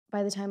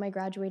by the time I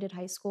graduated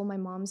high school, my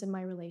mom's and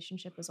my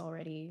relationship was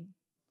already,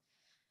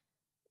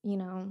 you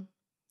know,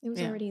 it was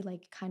Yeah. already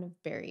like kind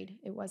of buried.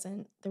 There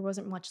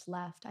wasn't much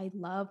left. I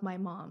love my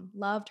mom,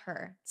 loved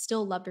her,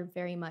 still loved her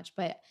very much,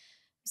 but it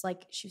was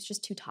like she was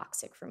just too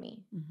toxic for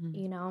me, Mm-hmm.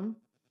 you know?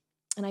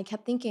 And I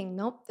kept thinking,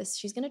 nope,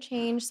 she's going to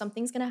change.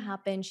 Something's going to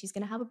happen. She's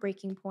going to have a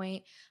breaking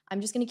point. I'm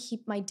just going to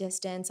keep my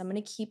distance. I'm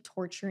going to keep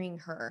torturing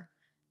her,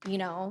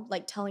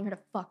 like telling her to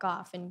fuck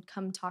off and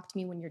come talk to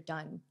me when you're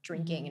done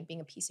drinking and being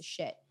a piece of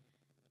shit,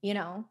 you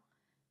know?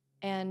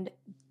 And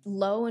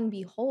lo and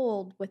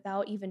behold,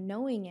 without even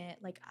knowing it,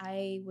 like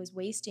I was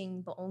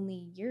wasting the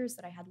only years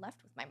that I had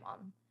left with my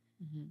mom,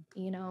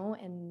 Mm-hmm.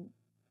 and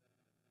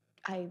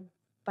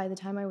by the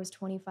time I was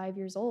 25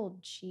 years old,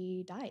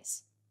 she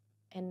dies.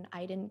 And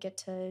I didn't get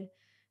to,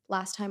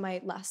 last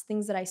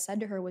things that I said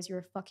to her was, "You're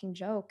a fucking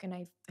joke and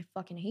I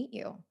fucking hate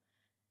you."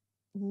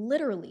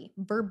 Literally,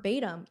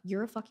 verbatim,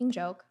 "You're a fucking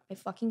joke. I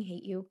fucking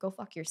hate you. Go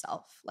fuck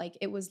yourself." Like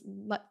it was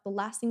the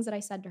last things that I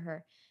said to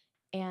her.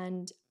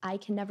 And I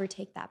can never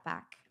take that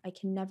back. I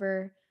can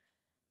never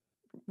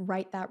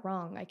right that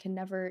wrong. I can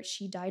never,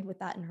 she died with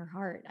that in her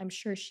heart. I'm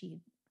sure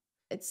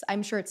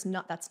it's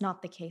not, that's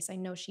not the case. I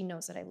know she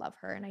knows that I love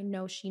her, and I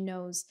know she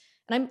knows,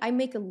 and I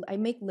make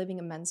living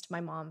amends to my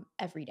mom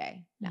every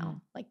day Mm-hmm.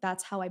 now. Like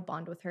that's how I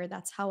bond with her.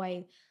 That's how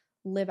I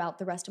live out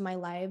the rest of my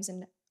lives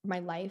and my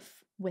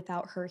life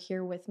without her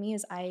here with me,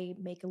 is I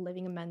make a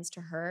living amends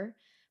to her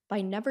by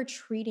never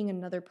treating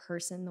another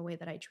person the way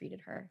that I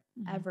treated her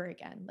Mm-hmm. ever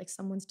again. Like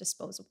someone's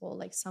disposable,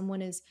 like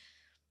someone is,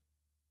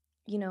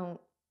 you know,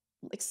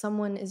 like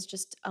someone is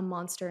just a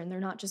monster and they're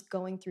not just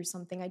going through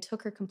something. I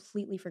took her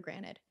completely for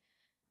granted,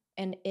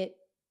 and it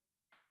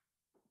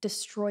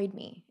destroyed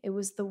me. It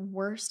was the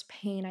worst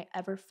pain I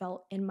ever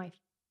felt in my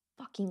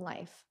fucking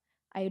life.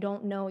 I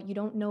don't know, you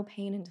don't know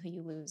pain until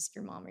you lose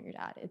your mom or your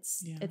dad.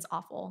 Yeah. It's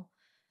awful.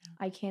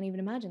 Yeah. I can't even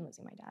imagine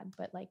losing my dad,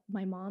 but like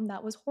my mom,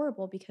 that was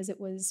horrible because it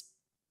was,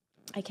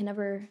 I can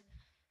never,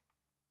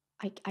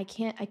 I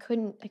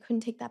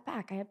couldn't take that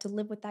back. I have to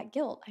live with that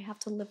guilt. I have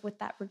to live with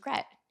that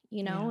regret,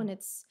 Yeah. and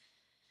it's,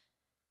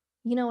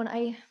 and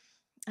I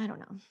don't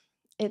know.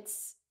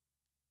 It's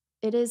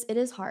it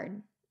is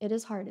hard. It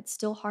is hard. It's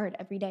still hard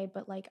every day,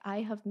 but like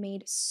I have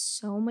made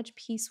so much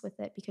peace with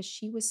it because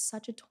she was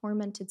such a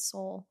tormented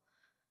soul.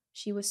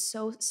 She was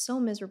so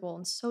miserable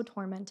and so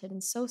tormented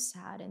and so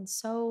sad and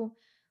so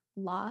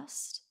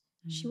lost.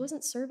 She Mm-hmm.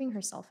 wasn't serving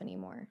herself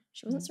anymore.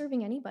 She wasn't Mm-hmm.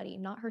 serving anybody,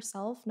 not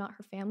herself, not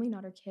her family,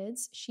 not her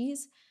kids.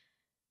 She's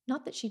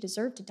not that she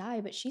deserved to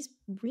die, but she's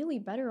really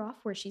better off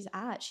where she's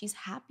at. She's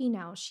happy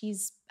now.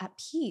 She's at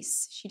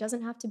peace. She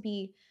doesn't have to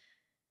be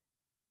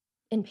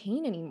in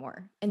pain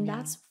anymore. And Yeah.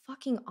 that's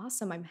fucking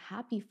awesome. I'm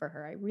happy for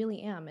her. I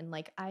really am. And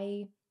like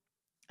I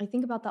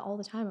think about that all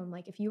the time. I'm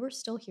like, if you were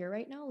still here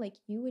right now, like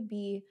you would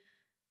be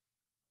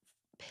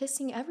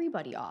pissing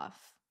everybody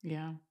off,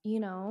 Yeah.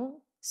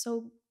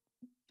 So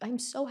I'm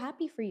so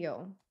happy for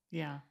you.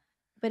 Yeah.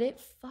 But it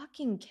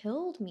fucking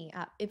killed me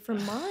for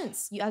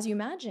months. As you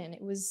imagine,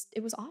 it was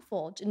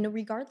awful.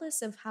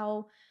 Regardless of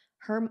how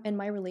her and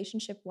my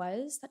relationship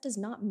was, that does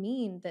not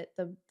mean that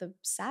the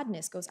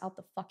sadness goes out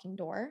the fucking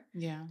door.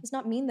 Yeah. Does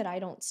not mean that I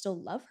don't still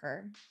love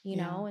her,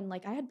 Yeah. And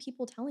like I had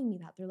people telling me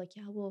that. They're like,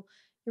 "Yeah, well,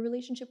 your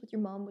relationship with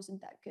your mom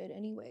wasn't that good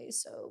anyway,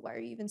 so why are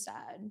you even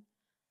sad?"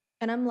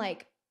 And I'm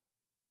like,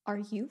 "Are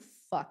you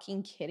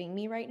fucking kidding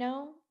me right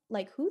now?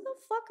 Like, who the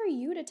fuck are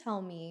you to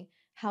tell me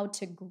how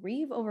to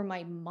grieve over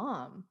my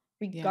mom,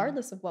 Yeah.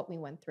 regardless of what we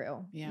went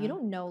through? You Yeah.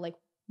 don't know, like,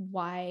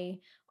 why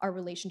our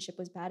relationship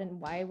was bad and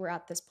why we're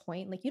at this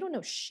point. Like, you don't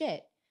know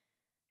shit.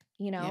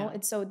 Yeah.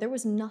 And so there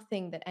was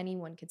nothing that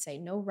anyone could say,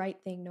 no right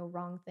thing, no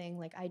wrong thing.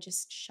 Like, I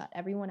just shut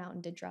everyone out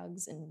and did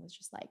drugs and was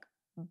just like,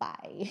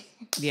 bye.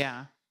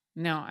 Yeah.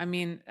 No, I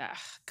mean,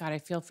 God, I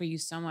feel for you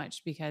so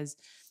much because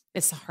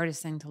it's the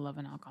hardest thing to love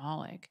an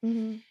alcoholic,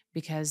 Mm-hmm.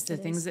 because the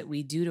It things is. that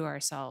we do to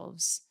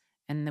ourselves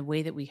and the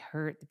way that we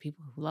hurt the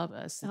people who love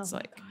us, Oh it's my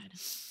like, God.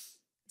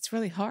 it's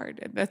really hard.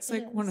 And that's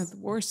It like one of is. the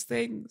worst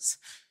things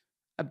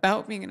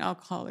about being an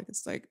alcoholic.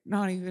 It's like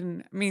not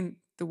even, I mean,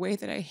 the way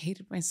that I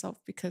hated myself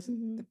because of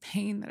Mm-hmm. the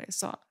pain that I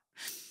saw,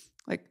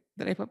 like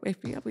that I put my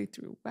family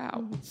through. Wow.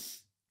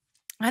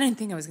 Mm-hmm. I didn't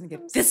think I was going to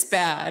I'm get so this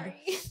bad.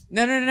 sorry.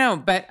 No, no, no, no.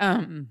 But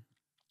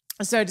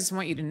so I just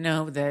want you to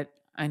know that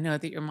I know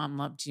that your mom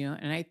loved you,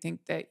 and I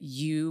think that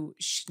you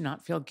should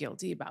not feel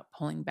guilty about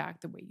pulling back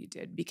the way you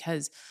did,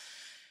 because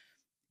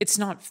it's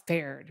not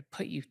fair to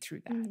put you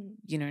through that. Mm-hmm.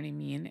 You know what I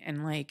mean?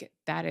 And like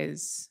that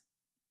is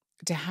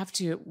to have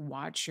to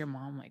watch your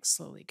mom like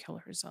slowly kill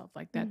herself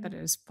like that, that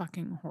Mm-hmm. is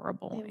fucking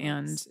horrible. It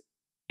And was.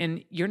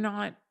 you're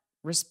not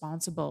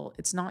responsible.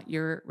 It's not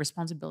your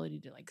responsibility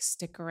to like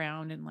stick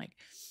around and like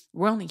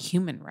we're only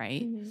human,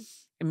 right? Mm-hmm.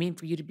 I mean,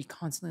 for you to be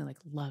constantly like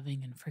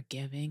loving and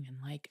forgiving and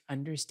like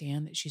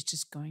understand that she's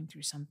just going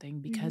through something,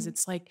 because Mm-hmm.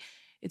 it's like,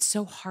 it's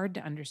so hard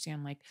to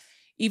understand. Like,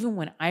 even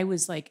when I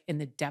was like in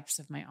the depths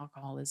of my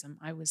alcoholism,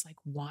 I was like,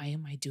 why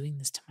am I doing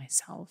this to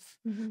myself?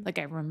 Mm-hmm. Like,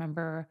 I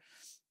remember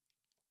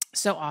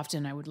so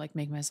often I would like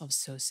make myself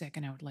so sick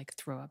and I would like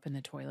throw up in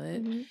the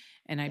toilet Mhm.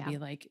 and I'd Yeah. be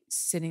like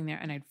sitting there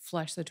and I'd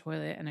flush the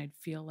toilet and I'd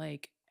feel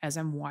like as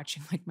I'm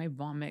watching like my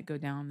vomit go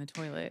down the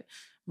toilet,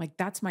 I'm like,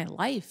 that's my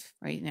life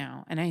right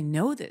now. And I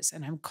know this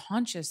and I'm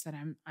conscious that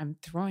I'm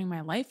throwing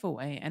my life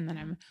away and then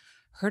Yeah. I'm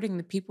hurting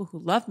the people who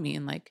love me.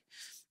 And like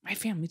my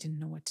family didn't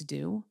know what to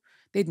do.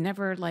 They'd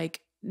never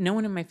like no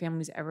one in my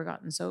family's ever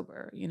gotten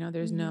sober. You know,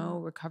 there's Mhm. no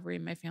recovery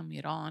in my family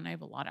at all. And I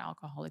have a lot of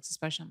alcoholics,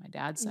 especially on my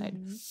dad's side.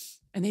 Mhm.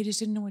 And they just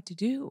didn't know what to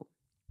do.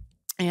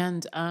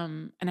 And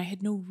I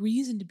had no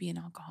reason to be an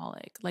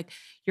alcoholic. Like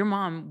your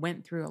mom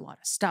went through a lot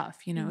of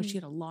stuff, you know, she Mhm.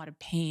 had a lot of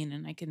pain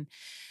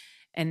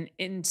and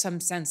in some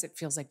sense it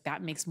feels like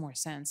that makes more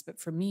sense. But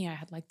for me, I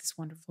had like this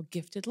wonderful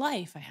gifted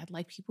life. I had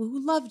like people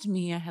who loved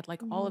me. I had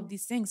like all of Mhm.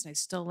 these things and I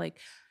still like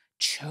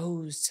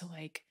chose to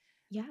like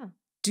Yeah.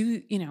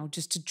 do, you know,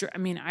 just to I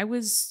mean, I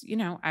was, you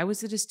know, I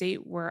was at a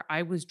state where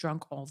I was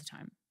drunk all the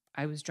time.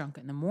 I was drunk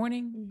in the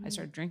morning. I Mhm.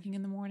 started drinking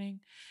in the morning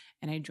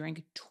and I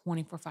drank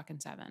 24 fucking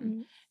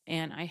 7. Mhm.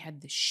 And I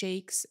had the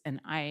shakes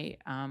and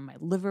my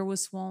liver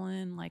was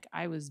swollen, like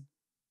I was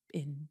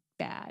in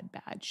bad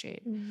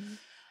shape. Mhm.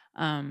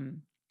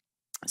 Um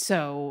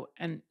so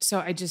I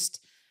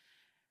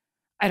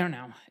don't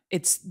know.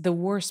 It's the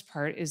worst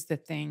part is the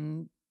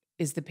pain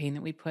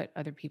that we put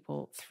other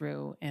people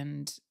through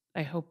and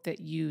I hope that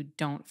you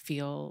don't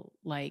feel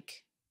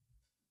like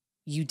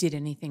you did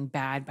anything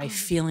bad by Oh,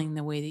 feeling no.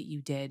 the way that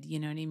you did, you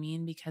know what I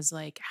mean? Because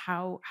like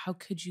how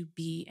could you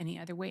be any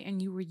other way?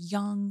 And you were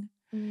young,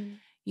 Mm.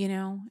 you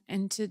know?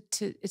 And to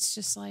it's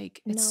just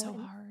like it's No, so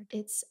and hard.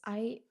 it's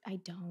I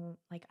don't.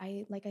 Like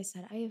I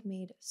said, I have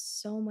made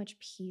so much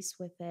peace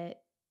with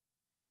it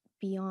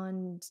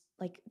beyond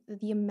like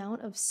the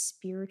amount of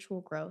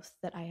spiritual growth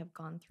that I have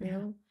gone Yeah.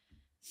 through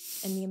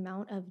and the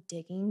amount of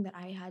digging that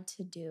I had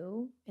to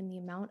do and the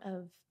amount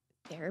of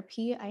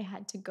therapy I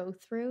had to go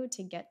through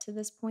to get to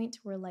this point to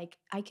where like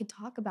I could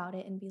talk about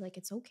it and be like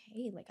it's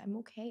okay, like I'm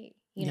okay.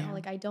 You know, Yeah.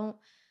 like I don't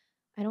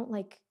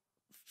like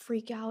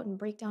freak out and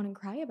break down and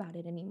cry about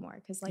it anymore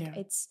cuz like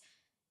Yeah.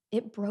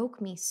 it broke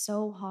me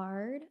so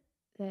hard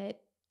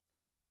that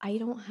I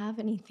don't have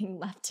anything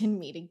left in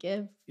me to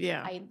give.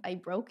 Yeah. I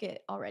broke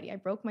it already. I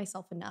broke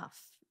myself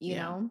enough, you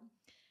Yeah. know?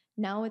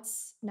 Now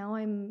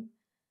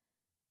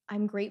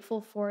I'm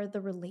grateful for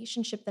the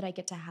relationship that I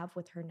get to have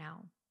with her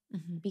now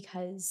Mhm.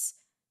 because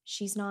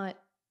she's not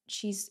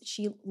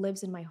she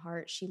lives in my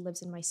heart, she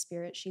lives in my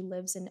spirit, she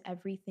lives in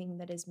everything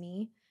that is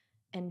me,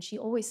 and she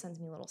always sends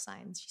me little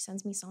signs. She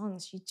sends me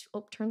songs,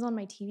 turns on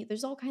my TV.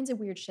 There's all kinds of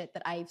weird shit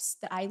that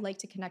I like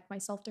to connect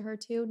myself to her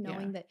to, Yeah.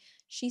 knowing that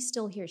she's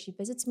still here. She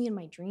visits me in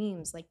my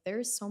dreams. Like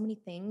there's so many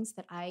things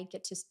that I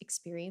get to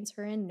experience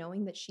her in,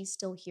 knowing that she's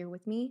still here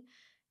with me,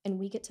 and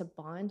we get to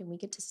bond and we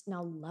get to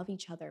now love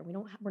each other.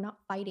 We're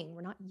not fighting,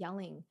 we're not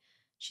yelling.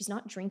 She's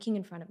not drinking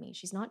in front of me.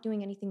 She's not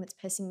doing anything that's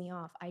pissing me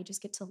off. I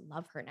just get to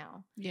love her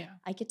now. Yeah.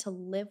 I get to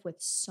live with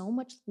so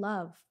much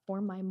love for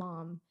my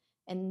mom,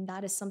 and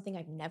that is something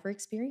I've never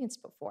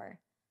experienced before.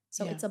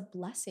 So Yeah. it's a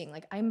blessing.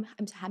 Like I'm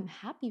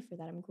happy for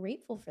that. I'm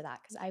grateful for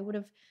that because I would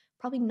have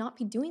probably not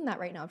be doing that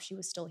right now if she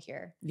was still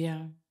here.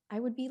 Yeah. I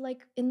would be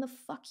like in the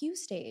fuck you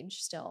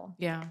stage still,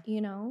 Yeah. you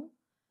know?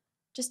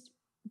 Just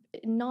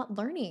not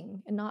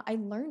learning and not I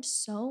learned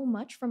so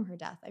much from her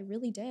death. I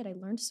really did. I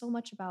learned so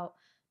much about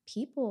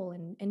people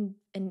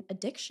and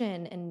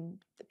addiction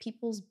and the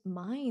people's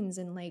minds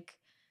and like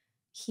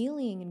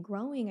healing and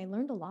growing. I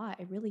learned a lot.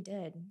 I really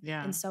did.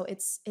 Yeah. And so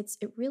it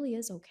really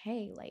is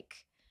okay.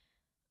 Like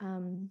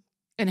um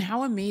And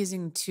how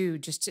amazing too,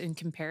 just in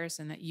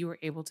comparison that you were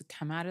able to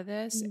come out of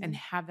this and mhm,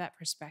 have that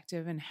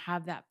perspective and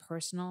have that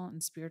personal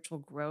and spiritual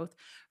growth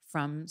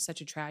from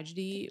such a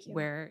tragedy thank you.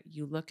 where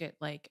you look at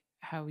like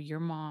how your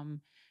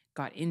mom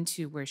got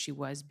into where she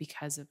was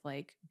because of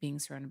like being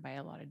surrounded by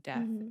a lot of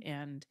death. Mhm.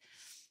 And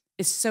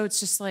it's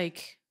just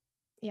like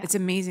Yeah. it's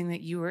amazing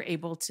that you were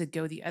able to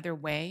go the other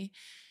way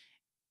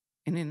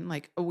and in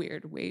like a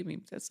weird way. I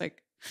mean, that's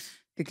like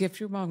the gift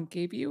your mom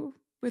gave you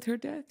with her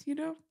death, you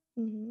know?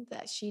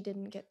 That she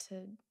didn't get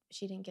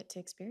to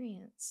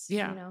experience, you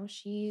Yeah. know?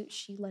 She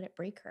let it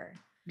break her.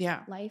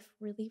 Yeah. Life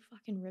really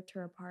fucking ripped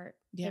her apart.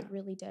 Yeah. It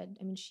really did.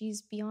 I mean,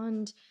 she's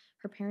beyond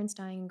her parents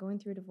dying and going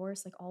through a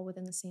divorce like all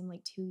within the same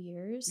like 2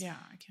 years. Yeah.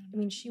 I can I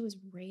mean, she imagine. was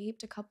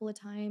raped a couple of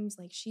times,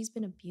 like she's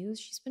been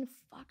abused, she's been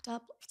fucked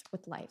up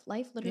with life.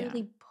 Life Yeah.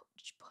 literally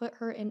put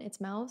her in its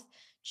mouth,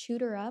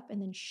 chewed her up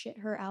and then shit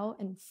her out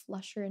and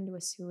flush her into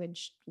a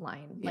sewage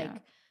line. Yeah.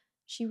 Like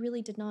she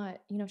really did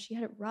not, you know, she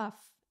had it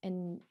rough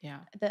and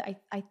Yeah.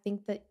 I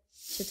think that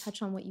to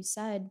touch on what you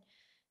said,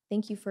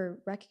 thank you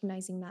for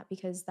recognizing that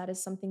because that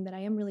is something that I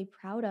am really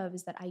proud of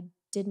is that I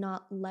did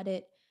not let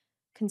it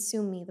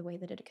consume me the way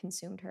that it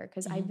consumed her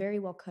because I Mhm. very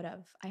well could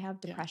have. I have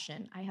Yeah.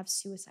 depression. I have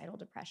suicidal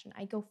depression.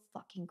 I go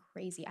fucking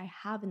crazy. I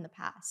have in the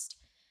past,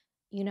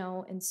 you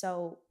know, and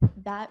so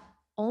that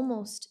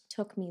almost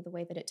took me the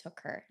way that it took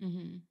her.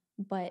 Mhm.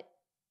 But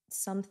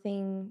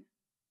something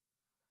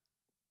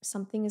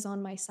something is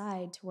on my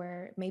side to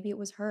where maybe it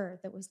was her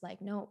that was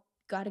like, "No,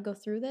 got to go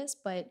through this,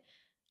 but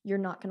you're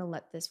not going to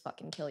let this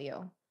fucking kill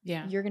you."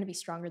 Yeah. You're going to be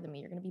stronger than me.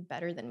 You're going to be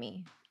better than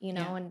me, you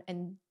Yeah.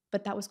 know?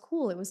 But that was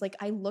cool. It was like,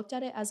 I looked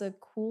at it as a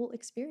cool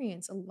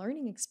experience, a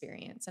learning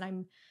experience.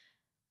 And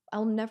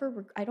I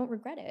don't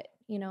regret it.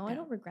 You know, I Yeah.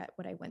 don't regret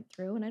what I went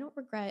through, and I don't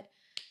regret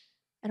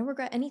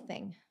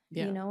anything,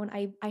 you Yeah. know, and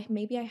I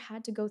maybe I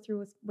had to go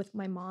through with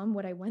my mom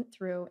what I went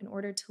through in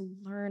order to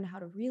learn how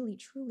to really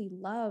truly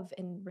love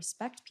and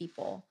respect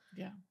people,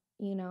 Yeah.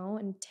 you know,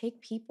 and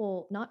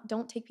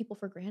don't take people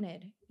for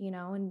granted, you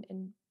know, and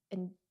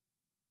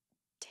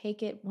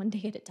take it one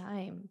day at a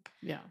time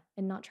Yeah.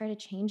 and not try to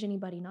change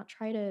anybody, not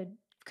try to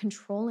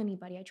control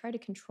anybody. I tried to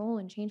control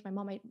and change my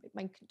mom.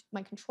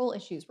 My control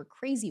issues were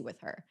crazy with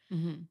her.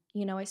 Mhm.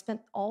 You know, I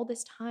spent all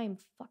this time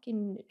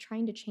fucking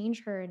trying to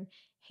change her and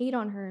hate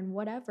on her and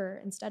whatever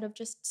instead of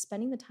just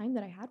spending the time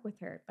that I had with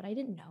her. But I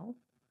didn't know.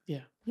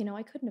 Yeah. You know,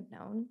 I couldn't have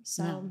known. No.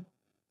 So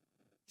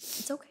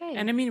it's And okay.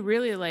 I mean,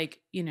 really,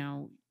 like,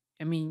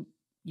 I mean,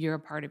 you're a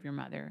part of your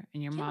mother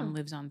and your Yeah. mom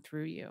lives on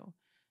through you.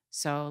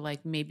 So,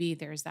 like, maybe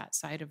there's that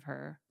side of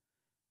her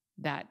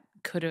that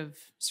could have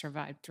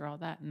survived through all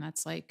that. And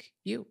that's like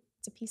you.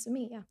 It's a piece of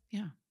me. Yeah.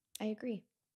 Yeah. I agree.